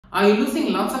Are you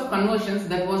losing lots of conversions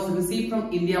that was received from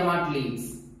Indiamart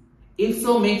Leads? If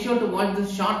so, make sure to watch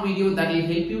this short video that will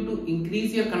help you to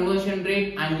increase your conversion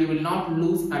rate and you will not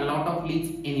lose a lot of leads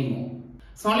anymore.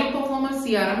 Solid Performance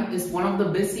CRM is one of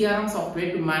the best CRM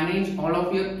software to manage all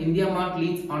of your Indiamart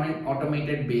leads on an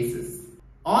automated basis.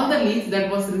 All the leads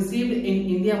that was received in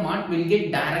Indiamart will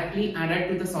get directly added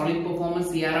to the Solid Performance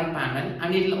CRM panel,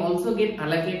 and it will also get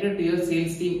allocated to your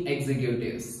sales team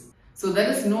executives. So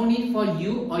there is no need for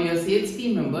you or your sales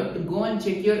team member to go and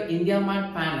check your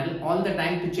Indiamart panel all the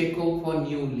time to check out for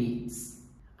new leads.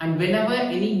 And whenever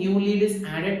any new lead is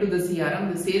added to the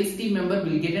CRM, the sales team member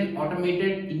will get an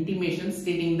automated intimation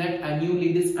stating that a new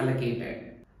lead is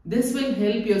allocated. This will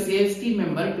help your sales team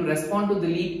member to respond to the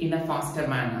lead in a faster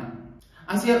manner.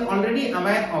 As you are already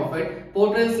aware of it,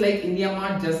 portals like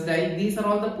Indiamart, Just Dial, these are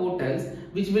all the portals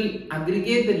which will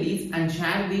aggregate the leads and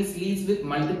share these leads with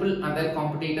multiple other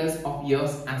competitors of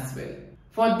yours as well.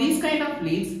 For these kind of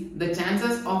leads, the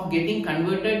chances of getting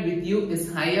converted with you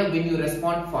is higher when you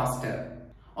respond faster.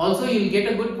 Also, you will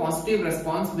get a good positive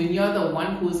response when you are the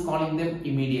one who is calling them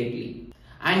immediately.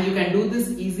 And you can do this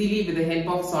easily with the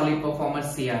help of Solid Performance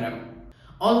CRM.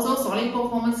 Also, Solid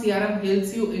Performance CRM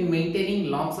helps you in maintaining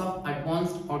lots of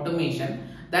advanced automation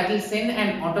that will send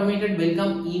an automated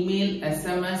welcome email,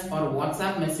 SMS or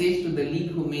WhatsApp message to the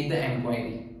lead who made the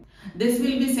enquiry. This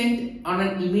will be sent on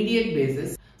an immediate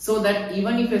basis so that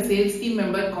even if a sales team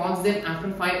member calls them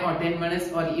after 5 or 10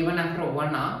 minutes or even after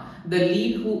 1 hour, the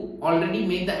lead who already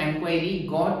made the enquiry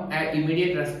got an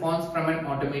immediate response from an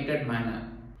automated manner,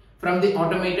 from the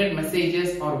automated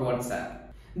messages or WhatsApp.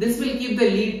 This will keep the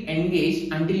lead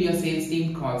engaged until your sales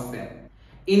team calls them.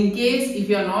 In case if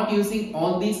you are not using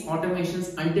all these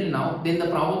automations until now, then the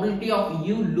probability of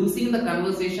you losing the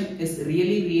conversation is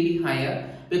really higher,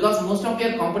 because most of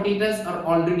your competitors are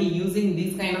already using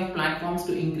these kind of platforms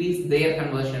to increase their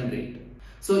conversion rate.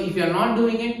 So if you are not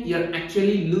doing it, you are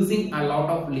actually losing a lot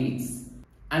of leads.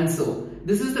 And so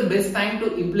this is the best time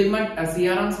to implement a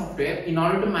CRM software in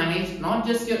order to manage not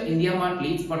just your Indiamart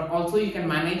leads, but also you can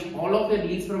manage all of your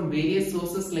leads from various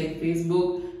sources like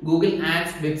Facebook, Google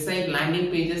Ads, website,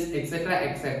 landing pages,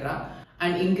 etc.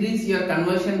 and increase your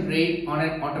conversion rate on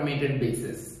an automated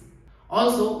basis.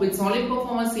 Also, with Solid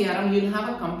Performance CRM, you will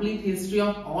have a complete history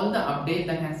of all the updates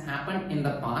that has happened in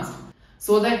the past,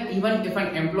 so that even if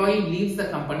an employee leaves the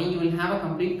company, you will have a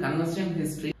complete conversion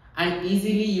history and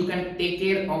easily you can take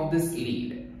care of this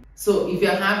lead. So if you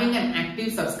are having an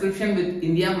active subscription with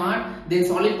Indiamart, then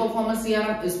Solid Performance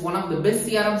CRM is one of the best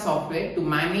CRM software to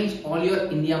manage all your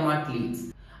Indiamart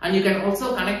leads. And you can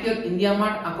also connect your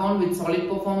Indiamart account with Solid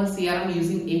Performance CRM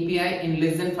using API in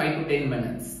less than 5 to 10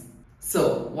 minutes.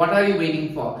 So what are you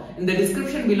waiting for? In the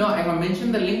description below, I have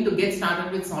mentioned the link to get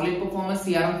started with Solid Performance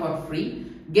CRM for free.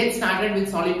 Get started with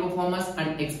Solid Performance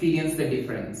and experience the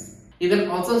difference. You can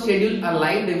also schedule a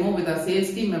live demo with our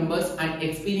sales team members and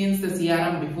experience the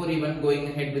CRM before even going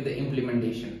ahead with the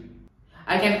implementation.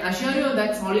 I can assure you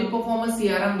that Solid Performance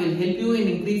CRM will help you in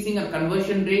increasing a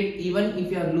conversion rate even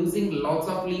if you are losing lots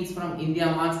of leads from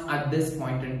Indiamart at this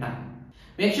point in time.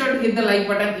 Make sure to hit the like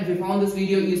button if you found this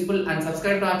video useful and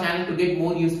subscribe to our channel to get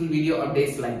more useful video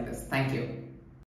updates like this. Thank you.